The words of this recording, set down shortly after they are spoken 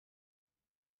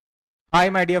Hi,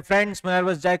 my dear friends.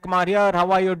 Punarvas Jayakumar here. How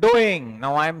are you doing?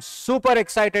 Now, I'm super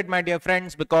excited, my dear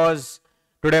friends, because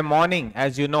today morning,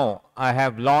 as you know, I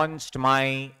have launched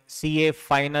my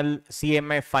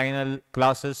CMA final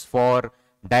classes for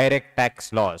direct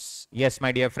tax laws. Yes,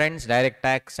 my dear friends, direct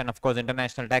tax and, of course,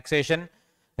 international taxation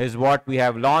is what we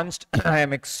have launched. I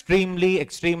am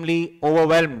extremely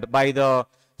overwhelmed by the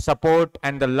support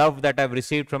and the love that I've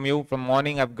received from you. From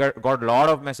morning, I've got a lot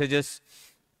of messages.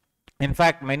 In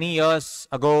fact, many years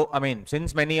ago,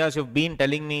 since many years you've been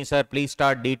telling me, sir, please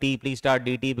start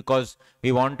DT, because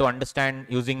we want to understand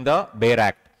using the Bayer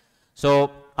Act. So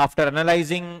after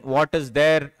analyzing what is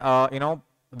there,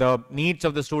 the needs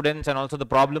of the students and also the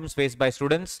problems faced by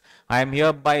students, I am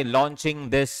hereby launching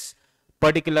this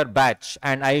particular batch,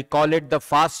 and I call it the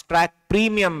fast track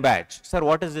premium batch. Sir,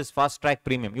 what is this fast track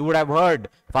premium? You would have heard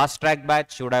fast track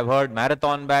batch, you would have heard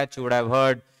marathon batch, you would have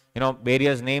heard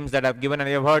various names that I've given, and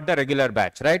you've heard the regular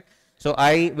batch, right? So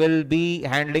I will be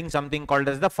handling something called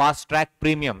as the fast track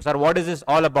premium. Sir, what is this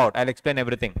all about? I'll explain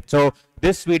everything. So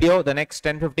this video, the next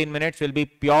 10-15 minutes, will be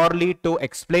purely to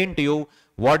explain to you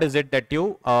what is it that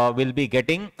you will be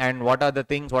getting, and what are the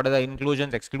things, what are the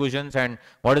inclusions, exclusions, and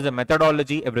what is the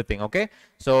methodology, everything. Okay,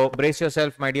 so brace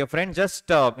yourself, my dear friend. Just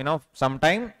some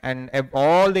time, and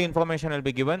all the information will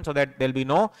be given, so that there'll be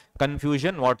no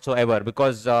confusion whatsoever,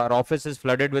 because our office is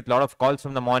flooded with a lot of calls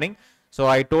from the morning. So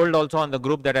I told also on the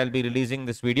group that I'll be releasing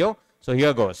this video. So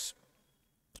here goes.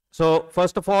 So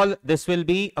first of all, this will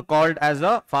be called as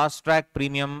a fast track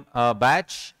premium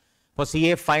batch for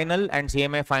CA final and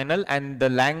CMA final, and the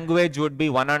language would be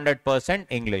 100%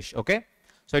 English. Okay,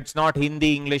 so it's not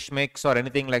Hindi English mix or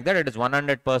anything like that. It is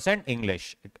 100%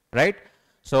 English, right?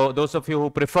 So those of you who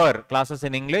prefer classes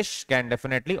in English can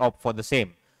definitely opt for the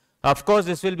same. Of course,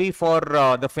 this will be for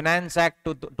the Finance Act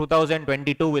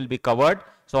 2022 will be covered.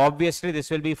 So obviously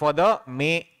this will be for the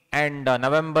May and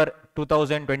November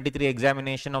 2023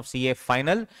 examination of CA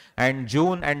final, and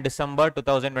June and December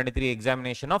 2023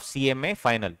 examination of CMA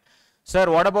final.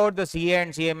 Sir, what about the CA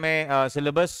and CMA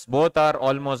syllabus? Both are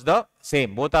almost the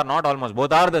same. Both are not almost,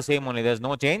 both are the same only. There's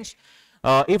no change.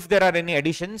 If there are any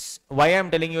additions, why I'm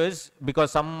telling you is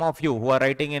because some of you who are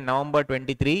writing in November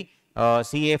 23,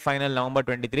 CA final November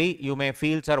 23, you may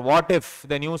feel, sir, what if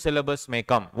the new syllabus may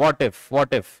come? What if?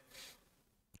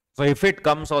 So if it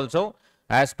comes also,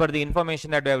 as per the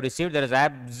information that we have received, there is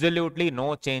absolutely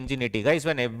no change in it. Guys,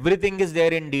 when everything is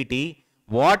there in DT,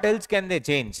 what else can they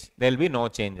change? There will be no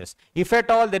changes. If at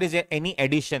all there is any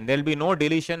addition, there will be no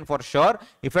deletion for sure.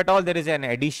 If at all there is an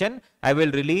addition, I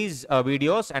will release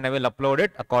videos and I will upload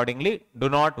it accordingly. Do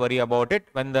not worry about it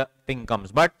when the thing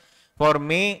comes. But for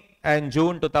May and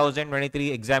June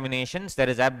 2023 examinations, there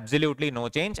is absolutely no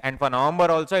change. And for November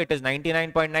also, it is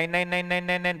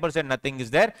 99.999999%. Nothing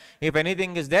is there. If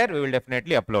anything is there, we will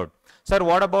definitely upload. Sir,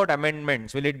 what about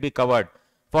amendments? Will it be covered?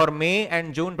 For May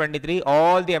and June 23,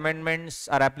 all the amendments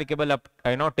are applicable up,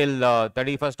 till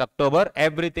 31st October.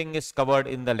 Everything is covered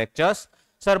in the lectures.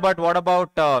 Sir, but what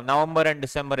about November and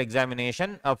December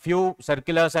examination? A few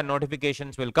circulars and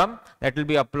notifications will come. That will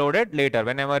be uploaded later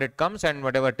whenever it comes, and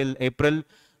whatever till April,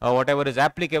 whatever is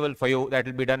applicable for you, that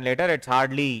will be done later. It's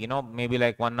hardly, maybe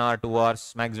like 1 hour, 2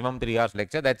 hours, maximum 3 hours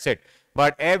lecture. That's it.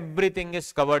 But everything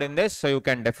is covered in this, so you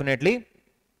can definitely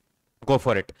go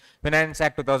for it. Finance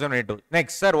Act 2022.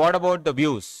 Next, sir, what about the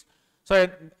views? So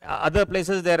other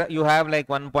places there you have like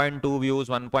 1.2 views,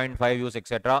 1.5 views,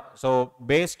 etc. So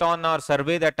based on our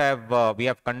survey that we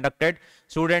have conducted,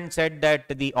 students said that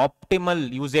the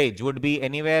optimal usage would be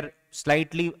anywhere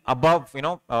slightly above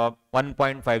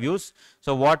 1.5 views.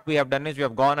 So what we have done is we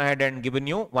have gone ahead and given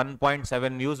you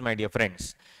 1.7 views, my dear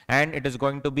friends, and it is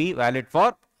going to be valid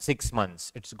for 6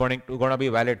 months. It's going to be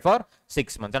valid for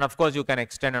 6 months, and of course you can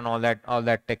extend, and all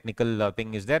that technical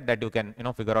thing is there that you can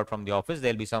figure out from the office.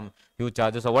 There'll be some huge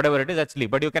charges or whatever it is, that's leave,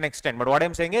 but you can extend. But what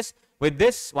I'm saying is, with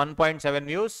this 1.7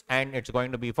 views, and it's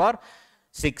going to be for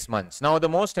 6 months. Now the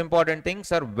most important thing,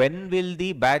 sir, when will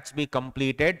the batch be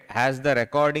completed? Has the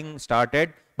recording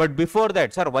started? But before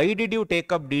that, sir, why did you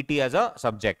take up DT as a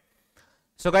subject?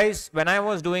 So guys, when I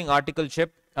was doing articleship,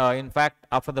 in fact,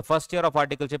 after the first year of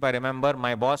articleship, I remember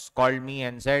my boss called me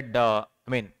and said,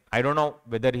 I don't know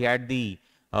whether he had the,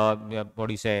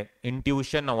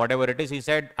 intuition or whatever it is. He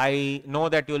said, I know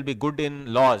that you will be good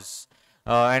in laws,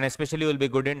 and especially you will be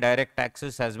good in direct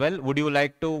taxes as well. Would you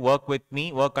like to work with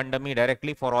me, work under me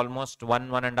directly for almost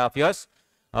 1.5 years?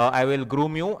 I will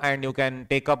groom you, and you can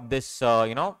take up this,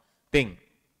 thing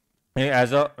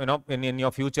as a in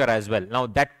your future as well. Now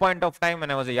that point of time, when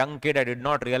I was a young kid, I did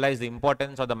not realize the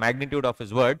importance or the magnitude of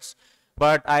his words,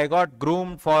 but I got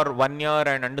groomed for 1 year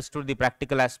and understood the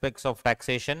practical aspects of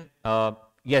taxation.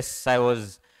 yes, I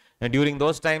was during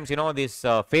those times, this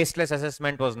faceless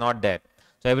assessment was not there.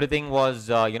 So everything was,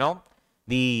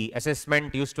 the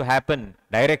assessment used to happen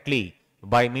directly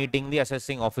by meeting the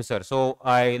assessing officer. So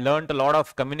I learned a lot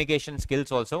of communication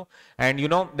skills also. And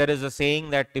there is a saying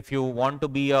that if you want to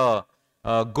be a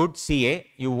good CA,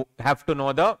 you have to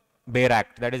know the Bear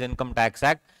Act, that is Income Tax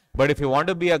Act. But if you want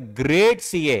to be a great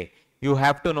CA, you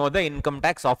have to know the income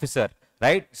tax officer,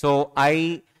 right? So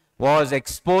I was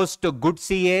exposed to good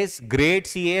CAs, great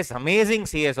CAs, amazing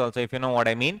CAs also, if you know what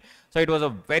I mean. So it was a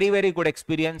very, very good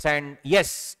experience. And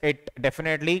yes, it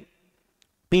definitely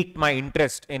piqued my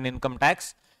interest in income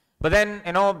tax. But then,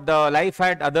 the life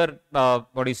had other,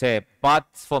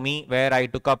 paths for me, where I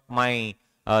took up my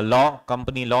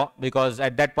company law, because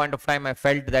at that point of time, I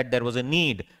felt that there was a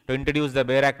need to introduce the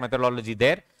Bear Act methodology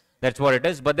there. That's what it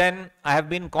is. But then I have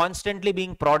been constantly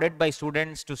being prodded by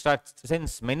students to start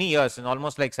since many years, and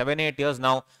almost like 7-8 years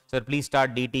now. Sir, please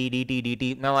start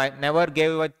DT. Now, I never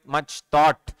gave it much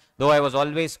thought, though I was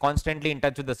always constantly in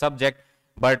touch with the subject.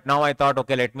 But now I thought,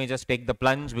 okay, let me just take the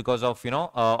plunge because of,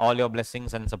 all your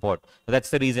blessings and support. So that's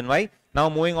the reason why.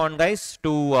 Now moving on, guys,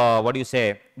 to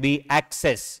the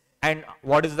access and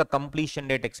what is the completion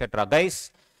date, etc.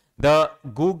 Guys, the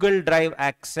Google Drive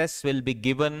access will be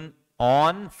given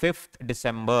on 5th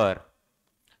December.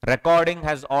 Recording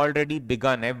has already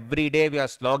begun. Every day we are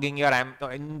slogging here. I'm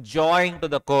enjoying to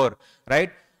the core,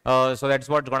 right? So that's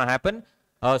what's going to happen.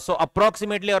 So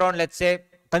approximately around, let's say,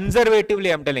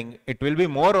 conservatively, I'm telling, it will be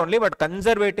more only, but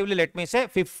conservatively, let me say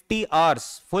 50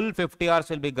 hours, full 50 hours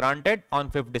will be granted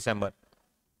on 5th December,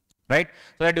 right?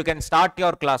 So that you can start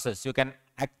your classes. You can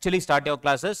actually start your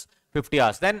classes 50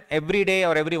 hours. Then every day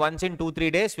or every once in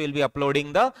 2-3 days, we'll be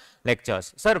uploading the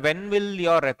lectures. Sir, when will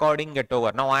your recording get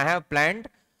over? Now, I have planned,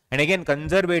 and again,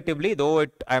 conservatively, though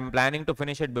I'm planning to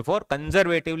finish it before,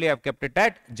 conservatively, I've kept it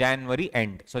at January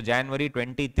end. So January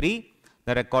 23,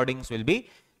 the recordings will be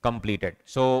completed.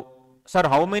 So, sir,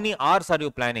 how many hours are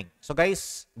you planning? So,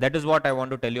 guys, that is what I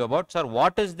want to tell you about. Sir,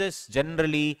 what is this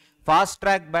generally? Fast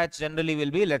track batch generally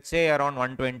will be, let's say, around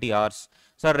 120 hours.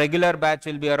 So, regular batch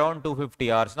will be around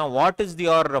 250 hours. Now, what is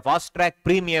your fast track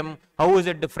premium? How is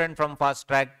it different from fast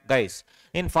track? Guys,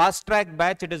 in fast track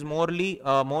batch, it is more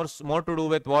to do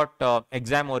with what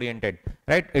exam oriented,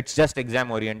 right? It's just exam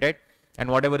oriented, and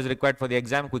whatever is required for the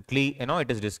exam, quickly,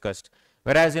 it is discussed.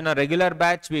 Whereas in a regular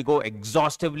batch, we go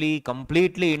exhaustively,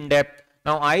 completely in depth.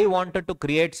 Now, I wanted to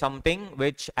create something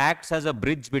which acts as a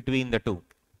bridge between the two.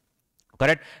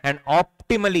 Correct? And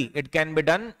optimally, it can be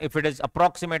done if it is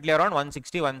approximately around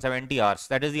 160-170 hours.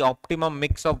 That is the optimum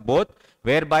mix of both,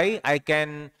 whereby I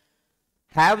can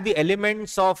have the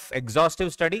elements of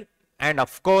exhaustive study and,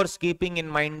 of course, keeping in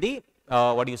mind the,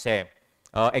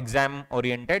 exam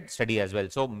oriented study as well.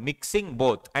 So mixing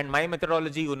both, and my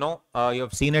methodology, you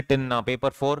have seen it in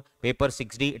paper 4, paper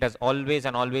 6D. It has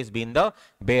always been the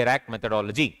Bear Act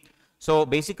methodology. So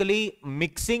basically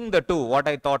mixing the two, what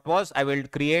I thought was I will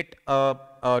create a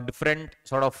different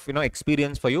sort of,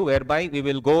 experience for you, whereby we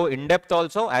will go in depth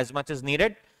also as much as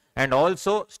needed, and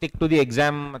also stick to the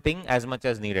exam thing as much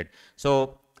as needed.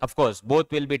 So of course, both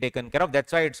will be taken care of.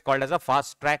 That's why it's called as a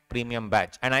fast track premium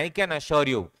batch. And I can assure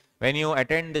you, when you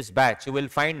attend this batch, you will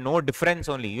find no difference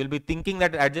only. You'll be thinking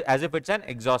that as if it's an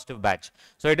exhaustive batch.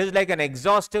 So it is like an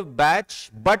exhaustive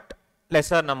batch, but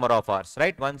lesser number of hours,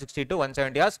 right? 160 to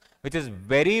 170 hours, which is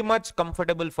very much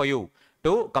comfortable for you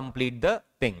to complete the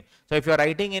thing. So if you're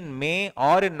writing in May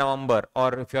or in November,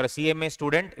 or if you're a CMA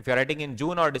student, if you're writing in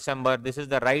June or December, this is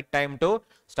the right time to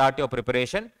start your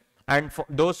preparation. And for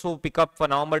those who pick up for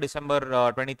November,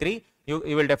 December 23, you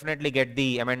will definitely get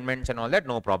the amendments and all that,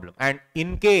 no problem. And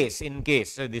in case,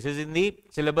 so this is in the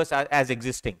syllabus as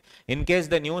existing. In case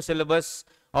the new syllabus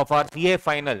of our CA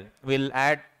final will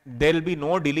add, there will be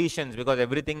no deletions because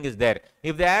everything is there.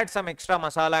 If they add some extra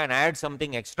masala and add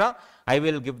something extra, I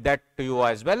will give that to you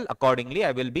as well. Accordingly,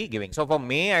 I will be giving. So for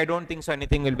May, I don't think so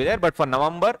anything will be there. But for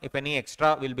November, if any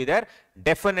extra will be there,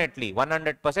 definitely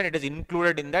 100% it is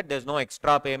included in that. There's no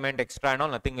extra payment, extra and all,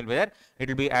 nothing will be there. It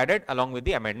will be added along with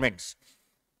the amendments.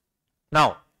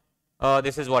 Now,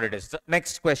 this is what it is. The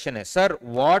next question is, sir,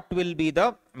 what will be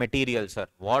the material, sir?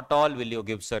 What all will you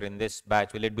give, sir, in this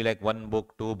batch? Will it be like 1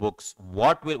 book, 2 books?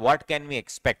 What can we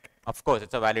expect? Of course,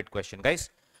 it's a valid question, guys.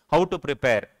 How to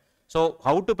prepare? So,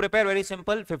 how to prepare? Very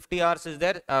simple. 50 hours is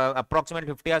there. Approximately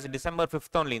 50 hours. December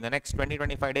 5th only. In the next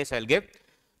 20-25 days, I'll give.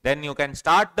 Then you can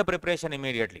start the preparation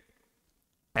immediately.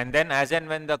 And then as and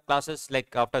when the classes,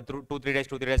 like after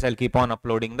 2-3 days, I'll keep on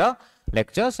uploading the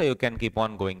lecture. So, you can keep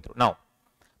on going through. Now,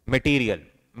 material,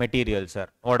 sir.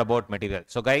 What about material?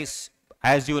 So guys,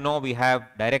 as you know, we have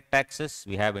direct taxes,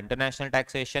 we have international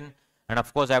taxation, And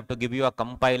of course, I have to give you a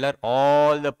compiler,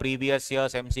 all the previous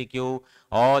years MCQ,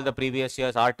 all the previous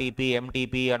years RTP,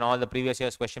 MTP, and all the previous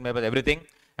years question papers, everything.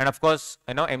 And of course,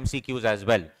 MCQs as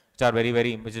well, which are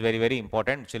which is very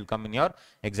important, which will come in your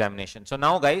examination. So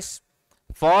now guys,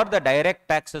 for the direct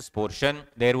taxes portion,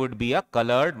 there would be a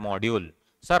colored module.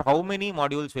 Sir, how many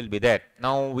modules will be there?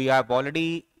 Now we have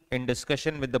already in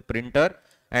discussion with the printer,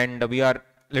 and we are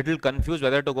little confused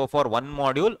whether to go for one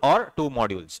module or two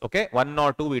modules. Okay, one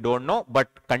or two we don't know, but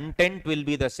content will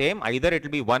be the same. Either it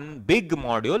will be one big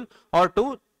module or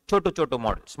two chotu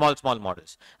models, small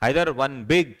models. Either one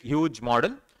big huge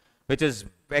model, which is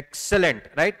excellent,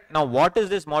 right? Now what is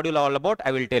this module all about?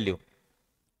 I will tell you.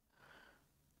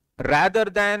 Rather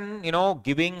than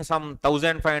giving some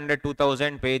 1500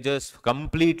 2000 pages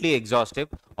completely exhaustive,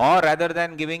 or rather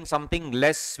than giving something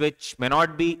less which may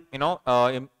not be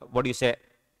what do you say,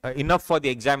 enough for the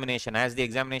examination, as the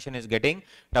examination is getting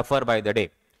tougher by the day.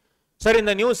 Sir, in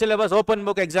the new syllabus open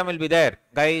book exam will be there.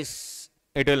 Guys,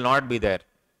 it will not be there.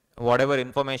 Whatever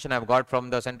information I've got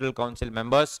from the Central Council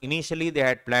members, initially they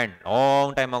had planned,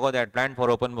 long time ago they had planned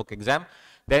for open book exam.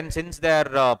 Then since they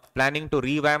are planning to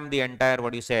revamp the entire,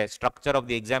 what do you say, structure of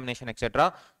the examination,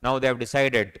 etc., now they have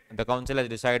decided, the council has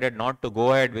decided not to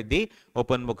go ahead with the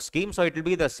open book scheme. So it will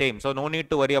be the same. So no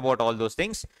need to worry about all those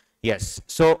things. Yes.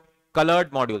 So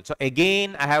colored module. So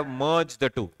again, I have merged the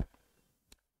two.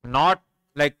 Not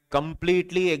like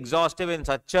completely exhaustive in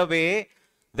such a way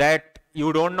that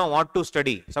you don't know what to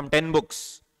study, some 10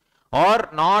 books, or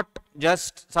not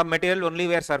just some material only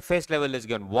where surface level is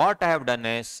given. What I have done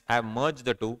is I have merged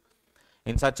the two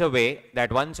in such a way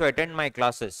that once you attend my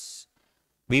classes,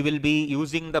 we will be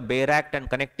using the Bare Act and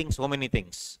connecting so many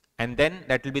things, and then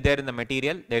that will be there in the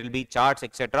material. There will be charts,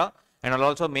 etc., and I'll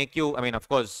also make you, I mean, of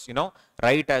course,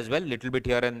 write as well, little bit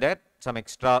here and there, some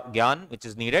extra gyan which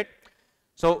is needed.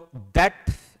 So that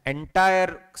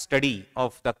entire study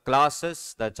of the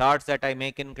classes, the charts that I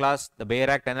make in class, the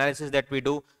Bare Act analysis that we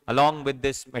do along with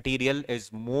this material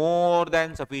is more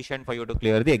than sufficient for you to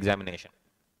clear the examination.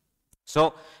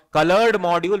 So colored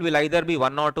module will either be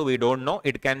one or two, we don't know.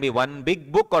 It can be one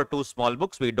big book or two small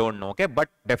books, we don't know. Okay, but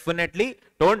definitely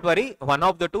don't worry, one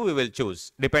of the two we will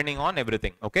choose depending on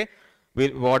everything. Okay,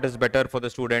 what is better for the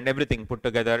student, everything put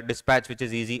together, dispatch which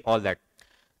is easy, all that.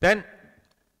 Then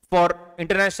for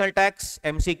international tax,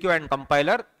 MCQ and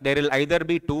compiler, there will either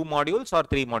be two modules or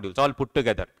three modules all put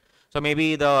together. So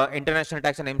maybe the international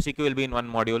tax and MCQ will be in one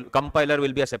module, compiler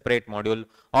will be a separate module,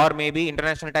 or maybe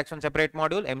international tax one separate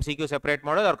module, MCQ separate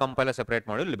module, or compiler separate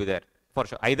module will be there for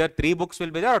sure. Either three books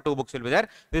will be there or two books will be there.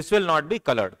 This will not be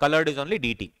colored. Colored is only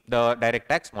DT, the direct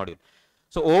tax module.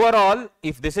 So overall,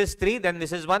 if this is 3, then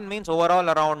this is 1, means overall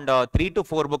around 3 to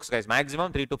 4 books, guys,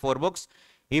 maximum 3 to 4 books.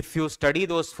 If you study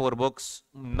those 4 books,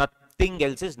 nothing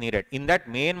else is needed. In that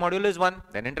main module is 1,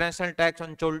 then international tax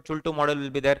on Chultu module will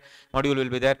be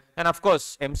there, and of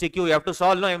course MCQ you have to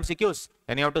solve, no MCQs,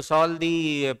 then you have to solve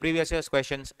the previous year's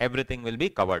questions, everything will be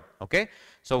covered. Okay,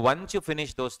 so once you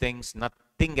finish those things,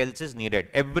 nothing else is needed.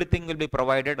 Everything will be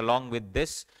provided along with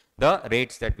this, the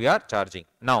rates that we are charging.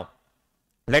 Now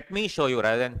let me show you,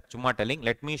 rather than chumma telling,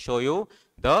 let me show you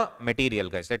the material,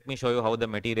 guys. Let me show you how the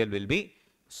material will be.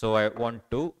 So I want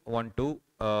to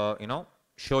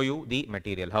show you the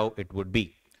material, how it would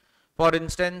be. For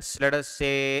instance, let us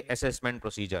say assessment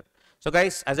procedure. So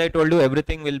guys, as I told you,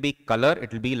 everything will be color.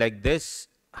 It will be like this,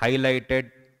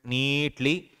 highlighted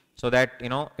neatly, so that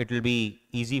it will be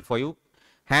easy for you.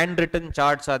 Handwritten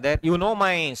charts are there. You know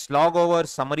my slog over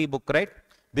summary book, right?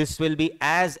 This will be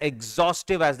as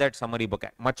exhaustive as that summary book,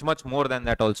 much more than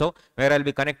that also, where I'll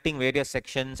be connecting various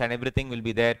sections and everything will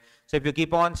be there. So if you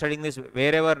keep on studying this,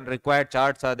 wherever required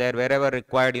charts are there, wherever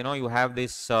required, you have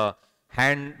this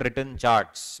handwritten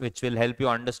charts which will help you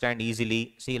understand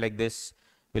easily. See, like this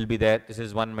will be there. This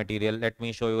is one material. Let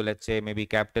me show you, let's say maybe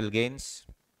capital gains,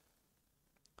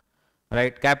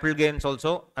 right? Capital gains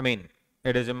also, I mean,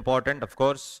 it is important, of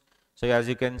course. So as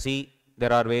you can see,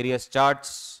 there are various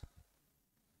charts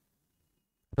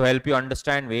to help you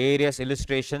understand, various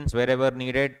illustrations wherever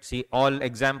needed. See, all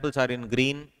examples are in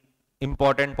green,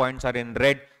 important points are in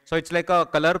red. So it's like a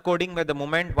color coding where the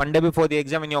moment one day before the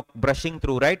exam when you're brushing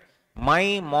through, right?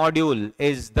 My module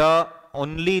is the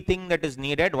only thing that is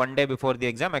needed one day before the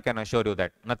exam. I can assure you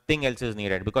that nothing else is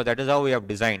needed, because that is how we have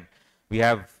designed. We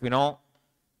have,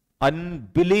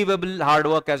 unbelievable hard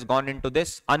work has gone into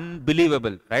this,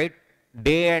 unbelievable, right?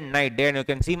 Day and night, you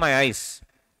can see my eyes.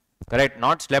 Correct,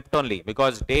 not slept only,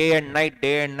 because day and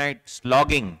night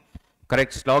slogging,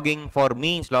 correct, slogging for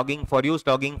me, slogging for you,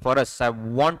 slogging for us. I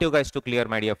want you guys to clear,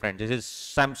 my dear friends.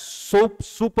 I'm so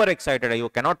super excited. I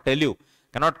cannot tell you,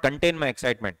 cannot contain my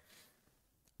excitement.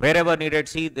 Wherever needed,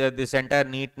 see this entire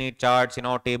neat charts,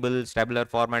 tables, tabular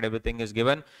format, everything is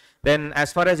given. Then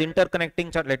as far as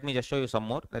interconnecting chart, let me just show you some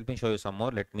more. Let me show you some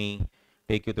more. Let me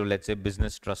take you through, let's say,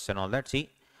 business trusts and all that. See,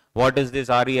 what is this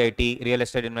REIT, real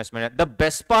estate investment? The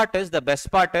best part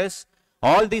is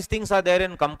all these things are there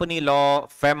in company law,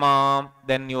 FEMA.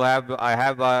 Then I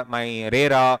have my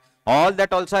RERA. All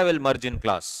that also I will merge in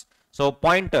class. So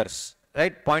pointers,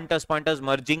 right? Pointers,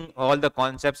 merging all the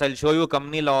concepts. I'll show you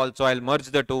company law also. I'll merge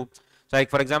the two. So like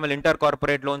for example,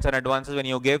 intercorporate loans and advances, when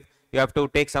you give, you have to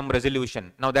take some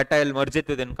resolution. Now that I'll merge it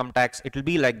with income tax. It will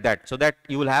be like that, so that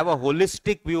you will have a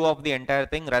holistic view of the entire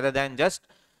thing rather than just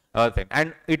thing.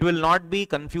 And it will not be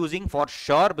confusing for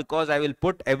sure, because I will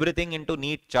put everything into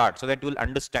neat chart so that you will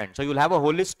understand. So you will have a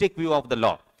holistic view of the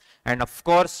law. And of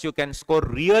course, you can score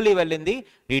really well in the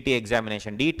DT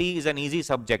examination. DT is an easy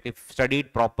subject if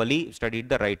studied properly, studied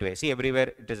the right way. See,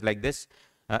 everywhere it is like this.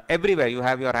 Everywhere you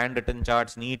have your handwritten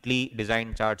charts, neatly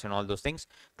designed charts and all those things.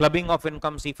 Clubbing of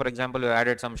income, see for example, you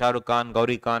added some Shah Rukh Khan,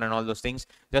 Gauri Khan and all those things,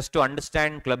 just to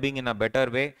understand clubbing in a better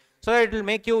way. So it will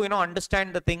make you,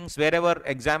 understand the things. Wherever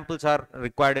examples are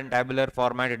required in tabular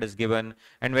format, it is given.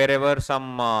 And wherever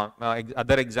some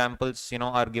other examples,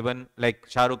 are given, like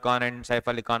Shah Rukh Khan and Saif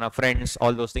Ali Khan are friends,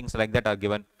 all those things like that are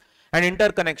given. And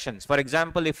interconnections. For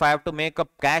example, if I have to make a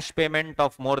cash payment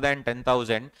of more than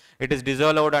 10,000, it is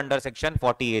disallowed under section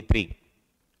 40A3.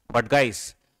 But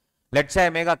guys, let's say I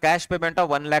make a cash payment of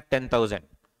 1,10,000,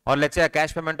 or let's say a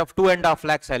cash payment of 2.5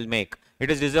 lakhs I'll make.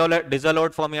 It is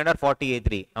disallowed for me under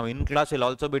 40A3. Now in class we'll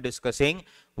also be discussing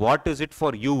what is it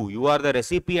for you. You are the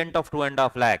recipient of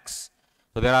 2.5 lakhs.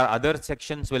 So there are other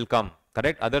sections will come.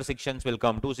 Correct? Other sections will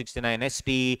come. 269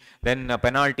 ST, then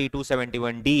penalty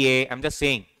 271 DA. I'm just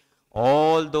saying.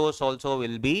 All those also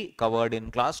will be covered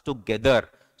in class together.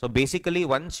 So basically,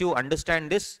 once you understand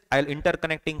this,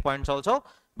 interconnecting points also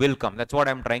will come. That's what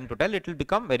I'm trying to tell. It will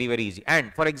become very, very easy.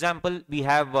 And for example, we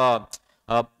have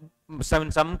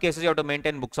in some cases you have to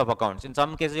maintain books of accounts. In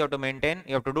some cases you have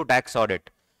to do tax audit.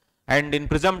 And in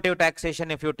presumptive taxation,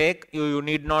 if you take, you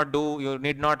need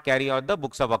not carry out the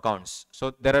books of accounts.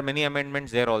 So there are many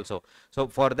amendments there also. So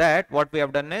for that, what we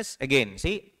have done is, again,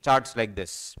 see charts like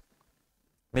this.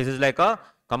 This is like a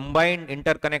combined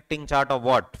interconnecting chart of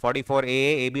what?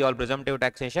 44AA, AB, all presumptive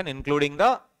taxation, including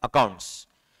the accounts.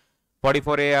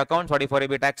 44A accounts,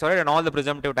 44AB tax audit, and all the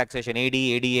presumptive taxation, AD,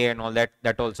 ADA, and all that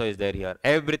also is there here.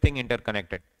 Everything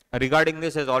interconnected. Regarding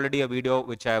this is already a video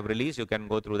which I have released. You can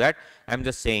go through that. I'm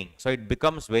just saying. So it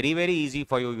becomes very, very easy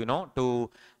for you, to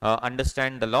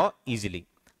understand the law easily.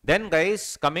 Then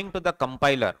guys, coming to the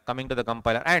compiler,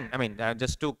 and I mean,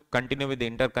 just to continue with the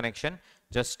interconnection,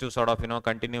 just to sort of,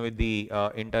 continue with the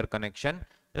interconnection,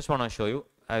 just want to show you,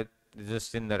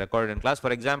 just in the recorded in class.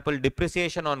 For example,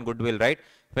 depreciation on goodwill, right?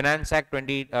 Finance Act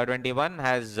 2021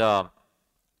 has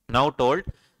now told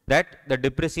that the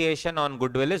depreciation on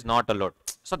goodwill is not allowed.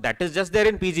 So that is just there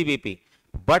in PGBP.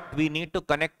 But we need to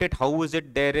connect it. How is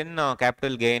it there in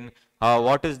capital gain?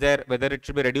 What is there, whether it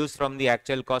should be reduced from the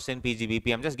actual cost in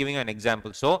PGBP. I'm just giving you an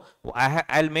example. So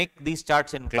I'll make these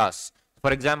charts in class.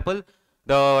 For example,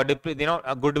 the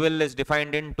goodwill is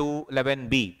defined in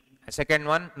 211B. Second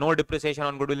one, no depreciation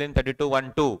on goodwill in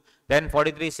 3212. Then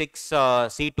 43.6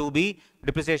 C2B,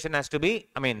 depreciation has to be,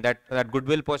 I mean that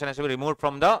goodwill portion has to be removed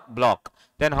from the block.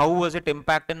 Then how was it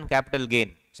impact in capital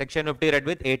gain? Section 50 read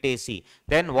with 8AC.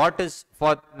 Then what is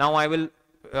for, now I will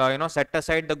set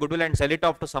aside the goodwill and sell it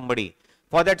off to somebody.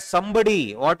 For that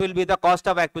somebody, what will be the cost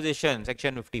of acquisition?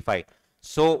 Section 55.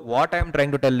 So what I am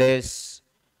trying to tell is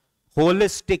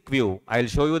holistic view. I'll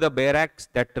show you the bare acts,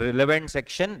 that relevant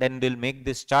section, then we'll make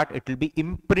this chart. It will be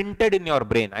imprinted in your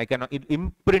brain.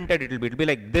 Imprinted it will be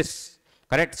like this.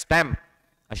 Correct? Stamp.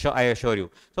 I assure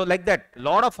you. So like that,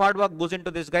 lot of hard work goes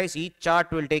into this, guys. Each chart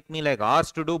will take me like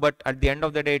hours to do, but at the end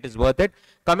of the day, it is worth it.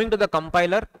 Coming to the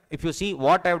compiler, if you see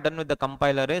what I have done with the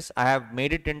compiler is, I have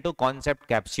made it into concept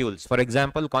capsules. For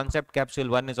example, concept capsule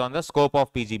 1 is on the scope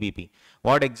of PGBP.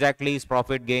 What exactly is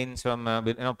profit gains from,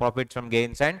 profits from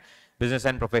gains and business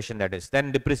and profession, that is.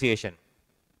 Then depreciation.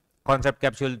 Concept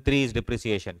capsule 3 is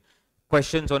depreciation.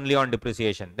 Questions only on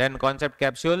depreciation. Then concept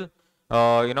capsule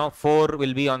 4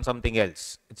 will be on something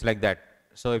else. It's like that.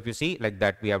 So if you see like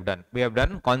that, we have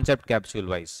done concept capsule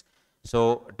wise.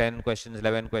 So 10 questions,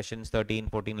 11 questions, 13,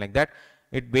 14 like that.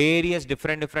 It various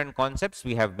different concepts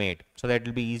we have made. So that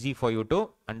will be easy for you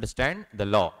to understand the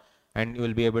law, and you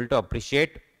will be able to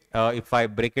appreciate if I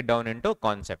break it down into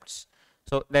concepts.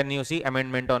 So then you see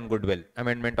amendment on goodwill.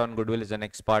 Amendment on goodwill is the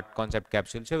next part, concept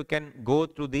capsule. So you can go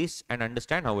through this and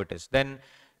understand how it is. Then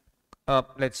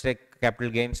Let's take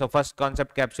capital gain. So first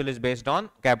concept capsule is based on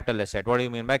capital asset. What do you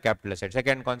mean by capital asset?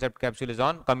 Second concept capsule is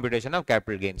on computation of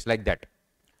capital gains, like that.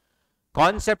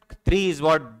 Concept 3 is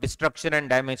what? Destruction and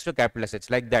damage to capital assets,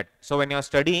 like that. So when you're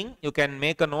studying, you can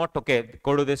make a note, okay,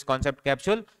 go to this concept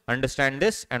capsule, understand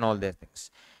this and all these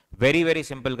things. Very, very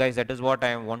simple, guys. That is what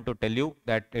I want to tell you,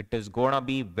 that it is gonna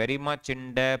be very much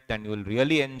in depth and you will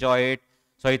really enjoy it.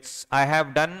 So I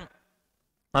have done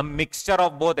a mixture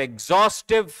of both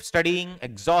exhaustive studying,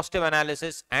 exhaustive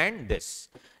analysis and this.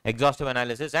 Exhaustive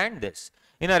analysis and this.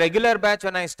 In a regular batch,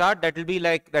 when I start, that will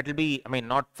be, I mean,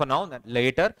 not for now, that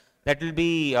later, that will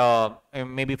be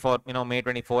maybe for, May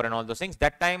 24 and all those things.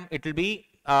 That time it will be,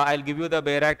 I'll give you the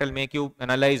bare act, I'll make you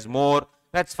analyze more.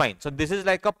 That's fine. So this is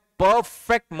like a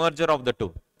perfect merger of the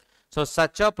two. So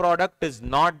such a product is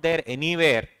not there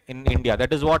anywhere in India.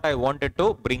 That is what I wanted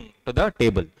to bring to the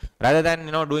table. Rather than,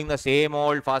 doing the same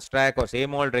old fast track or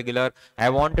same old regular, I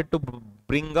wanted to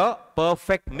bring a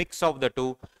perfect mix of the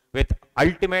two with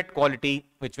ultimate quality,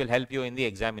 which will help you in the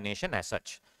examination as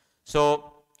such.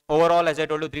 So overall, as I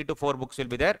told you, 3 to 4 books will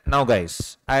be there. Now,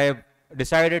 guys, I have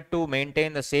decided to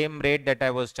maintain the same rate that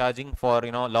I was charging for,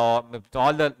 law,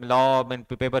 all the law and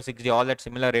paper 6G, all that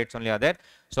similar rates only are there.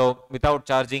 So without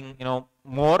charging,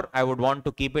 more, I would want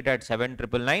to keep it at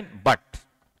 7,999.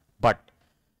 But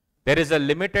there is a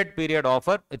limited period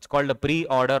offer. It's called a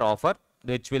pre-order offer,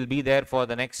 which will be there for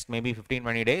the next maybe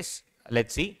 15-20 days.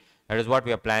 Let's see. That is what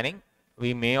we are planning.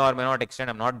 We may or may not extend.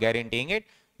 I'm not guaranteeing it.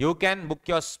 You can book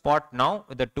your spot now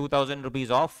with the 2,000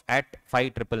 rupees off at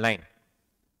 5,999.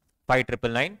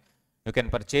 5,999. You can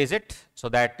purchase it so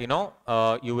that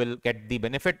you will get the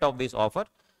benefit of this offer.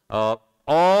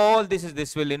 All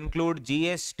this will include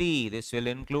GST. This will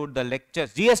include the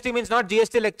lectures. GST means not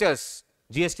GST lectures.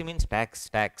 GST means tax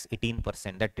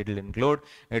 18%. That it will include.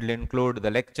 It will include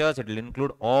the lectures. It will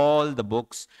include all the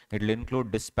books. It will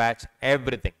include dispatch,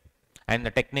 everything, and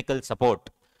the technical support.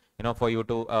 For you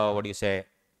to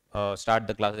start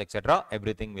the classes, etc.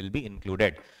 Everything will be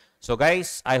included. So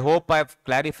guys, I hope I've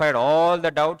clarified all the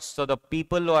doubts. So the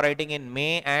people who are writing in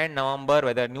May and November,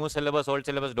 whether new syllabus, old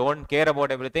syllabus, don't care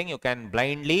about everything. You can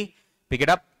blindly pick it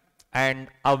up and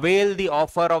avail the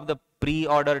offer of the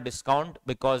pre-order discount,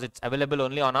 because it's available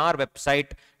only on our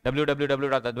website,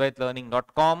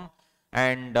 www.advaitlearning.com.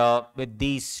 And with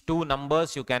these two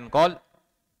numbers, you can call.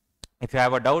 If you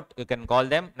have a doubt, you can call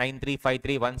them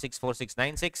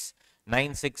 9353164696,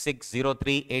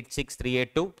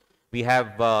 9660386382. We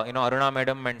have, Aruna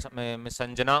madam and Miss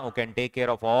Sanjana, who can take care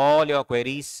of all your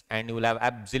queries, and you will have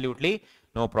absolutely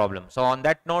no problem. So on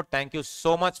that note, thank you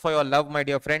so much for your love, my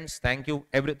dear friends. Thank you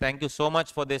so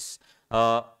much for this,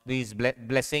 these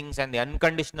blessings and the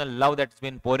unconditional love that's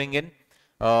been pouring in.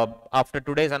 After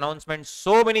today's announcement,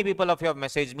 so many people of you have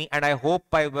messaged me, and I hope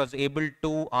I was able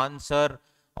to answer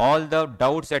all the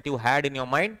doubts that you had in your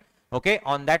mind. Okay,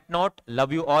 on that note,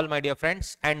 love you all, my dear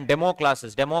friends. And demo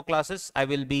classes, I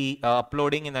will be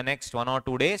uploading in the next 1 or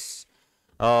 2 days.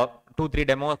 2-3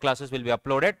 demo classes will be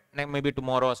uploaded, maybe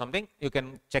tomorrow or something. You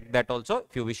can check that also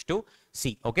if you wish to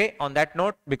see. Okay, on that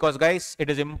note, because guys, it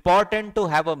is important to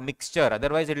have a mixture.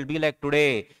 Otherwise, it will be like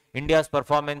today, India's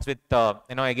performance with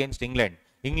against England.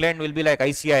 England will be like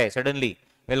ICI suddenly.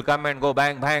 Will come and go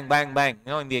bang, bang, bang, bang,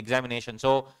 in the examination.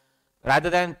 So rather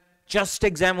than just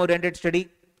exam-oriented study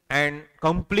and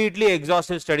completely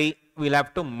exhaustive study, we'll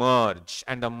have to merge.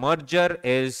 And the merger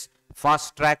is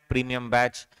fast track premium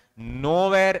batch.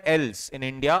 Nowhere else in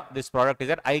India this product is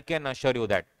there. I can assure you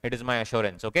that. It is my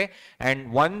assurance. Okay.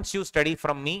 And once you study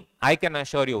from me, I can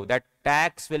assure you that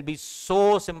tax will be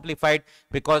so simplified,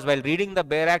 because while reading the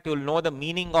Bare Act, you will know the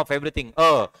meaning of everything.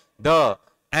 The,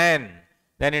 and.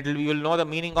 Then you will know the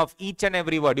meaning of each and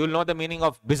every word. You will know the meaning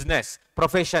of business,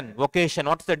 profession, vocation.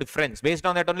 What's the difference? Based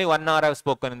on that, only 1 hour I've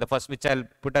spoken in the first, which I'll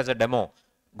put as a demo.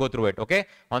 Go through it. Okay.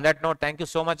 On that note, thank you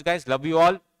so much, guys. Love you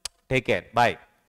all. Take care. Bye.